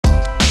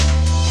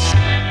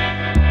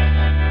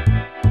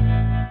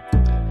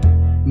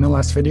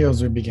last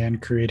videos, we began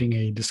creating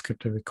a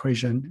descriptive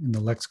equation in the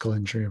lexical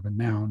entry of a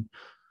noun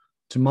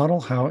to model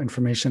how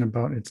information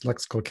about its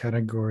lexical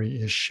category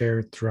is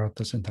shared throughout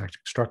the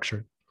syntactic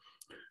structure.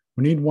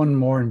 We need one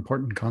more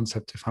important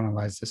concept to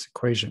finalize this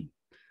equation.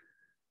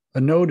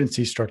 A node in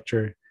C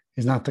structure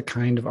is not the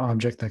kind of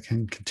object that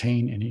can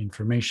contain any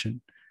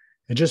information.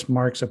 It just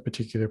marks a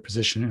particular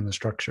position in the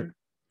structure.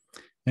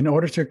 In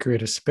order to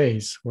create a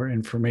space where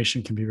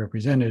information can be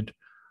represented,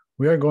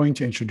 we are going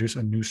to introduce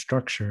a new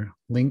structure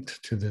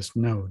linked to this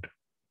node.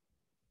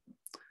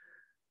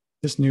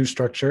 This new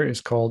structure is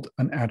called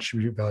an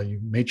attribute value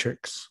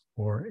matrix,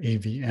 or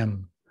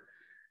AVM,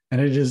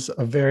 and it is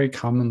a very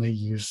commonly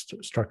used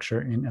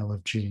structure in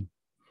LFG.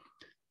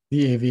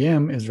 The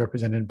AVM is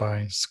represented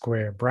by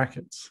square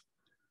brackets.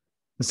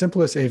 The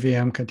simplest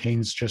AVM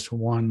contains just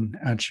one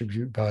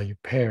attribute value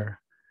pair,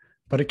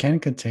 but it can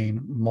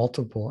contain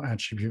multiple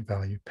attribute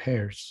value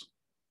pairs.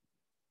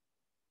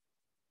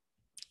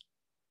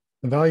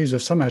 The values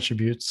of some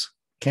attributes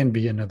can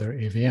be another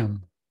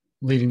AVM,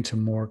 leading to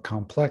more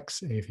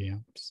complex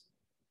AVMs.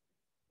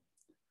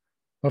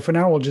 But for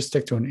now, we'll just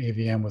stick to an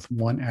AVM with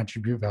one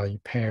attribute value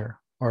pair,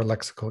 or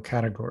lexical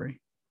category.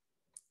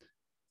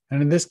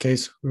 And in this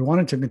case, we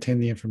wanted to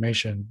contain the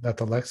information that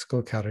the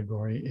lexical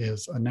category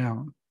is a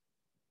noun.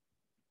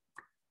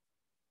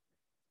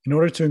 In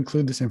order to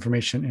include this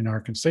information in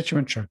our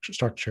constituent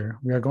structure,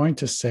 we are going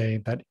to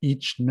say that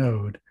each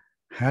node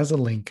has a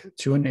link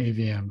to an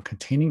AVM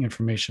containing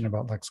information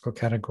about lexical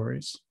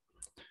categories.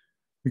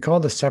 We call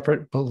the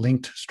separate but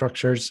linked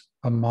structures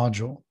a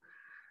module,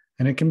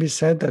 and it can be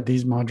said that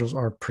these modules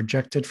are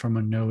projected from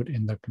a node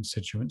in the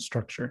constituent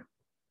structure.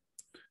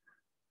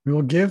 We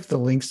will give the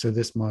links to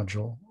this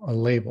module a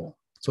label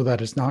so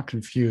that it's not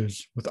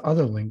confused with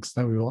other links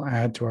that we will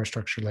add to our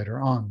structure later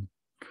on.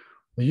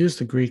 We'll use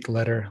the Greek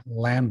letter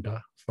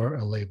lambda for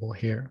a label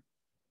here.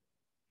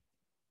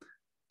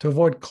 To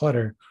avoid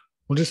clutter,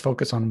 we'll just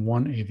focus on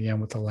one AVM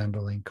with a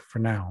lambda link for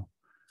now.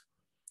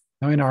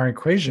 Now in our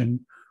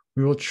equation,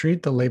 we will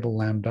treat the label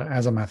lambda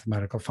as a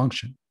mathematical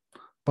function.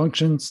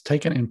 Functions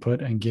take an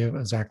input and give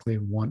exactly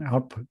one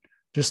output,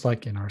 just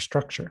like in our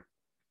structure.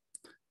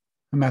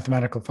 A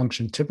mathematical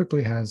function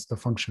typically has the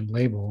function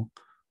label,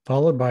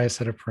 followed by a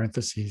set of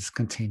parentheses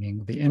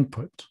containing the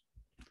input.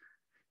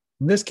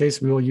 In this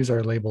case, we will use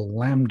our label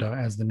lambda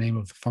as the name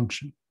of the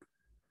function.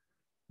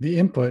 The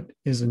input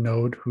is a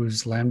node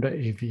whose lambda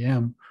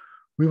AVM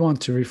we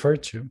want to refer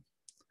to.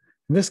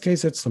 In this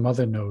case, it's the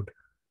mother node,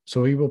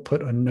 so we will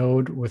put a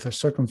node with a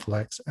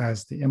circumflex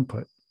as the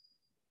input.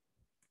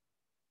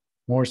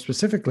 More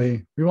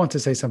specifically, we want to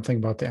say something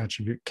about the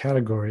attribute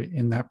category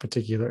in that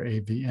particular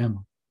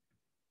AVM,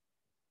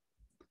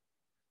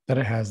 that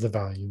it has the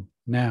value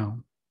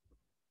noun.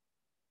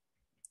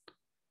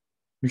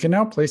 We can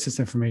now place this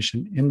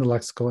information in the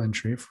lexical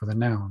entry for the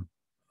noun,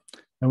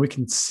 and we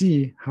can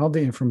see how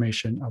the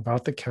information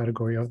about the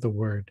category of the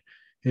word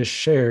is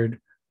shared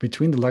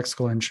between the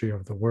lexical entry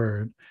of the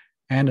word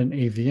and an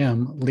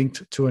AVM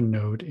linked to a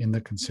node in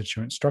the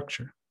constituent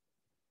structure.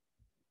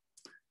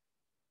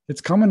 It's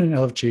common in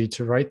LFG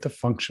to write the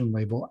function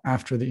label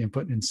after the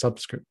input in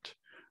subscript,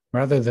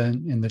 rather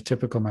than in the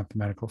typical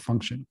mathematical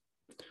function.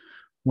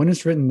 When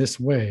it's written this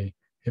way,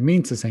 it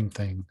means the same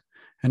thing,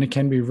 and it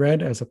can be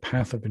read as a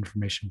path of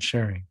information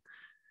sharing.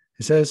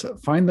 It says,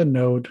 find the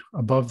node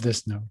above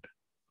this node.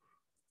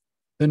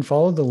 Then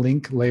follow the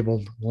link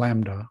labeled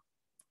lambda.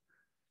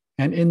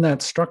 And in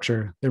that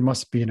structure, there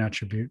must be an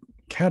attribute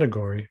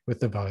category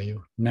with the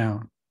value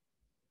noun.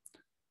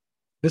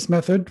 This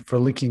method for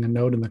linking a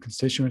node in the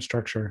constituent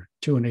structure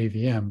to an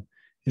AVM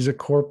is a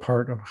core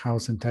part of how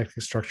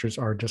syntactic structures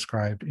are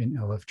described in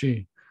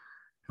LFG,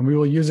 and we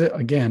will use it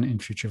again in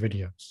future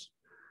videos.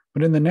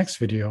 But in the next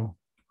video,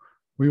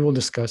 we will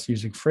discuss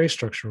using phrase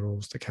structure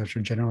rules to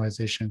capture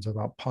generalizations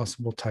about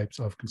possible types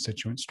of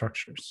constituent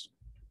structures.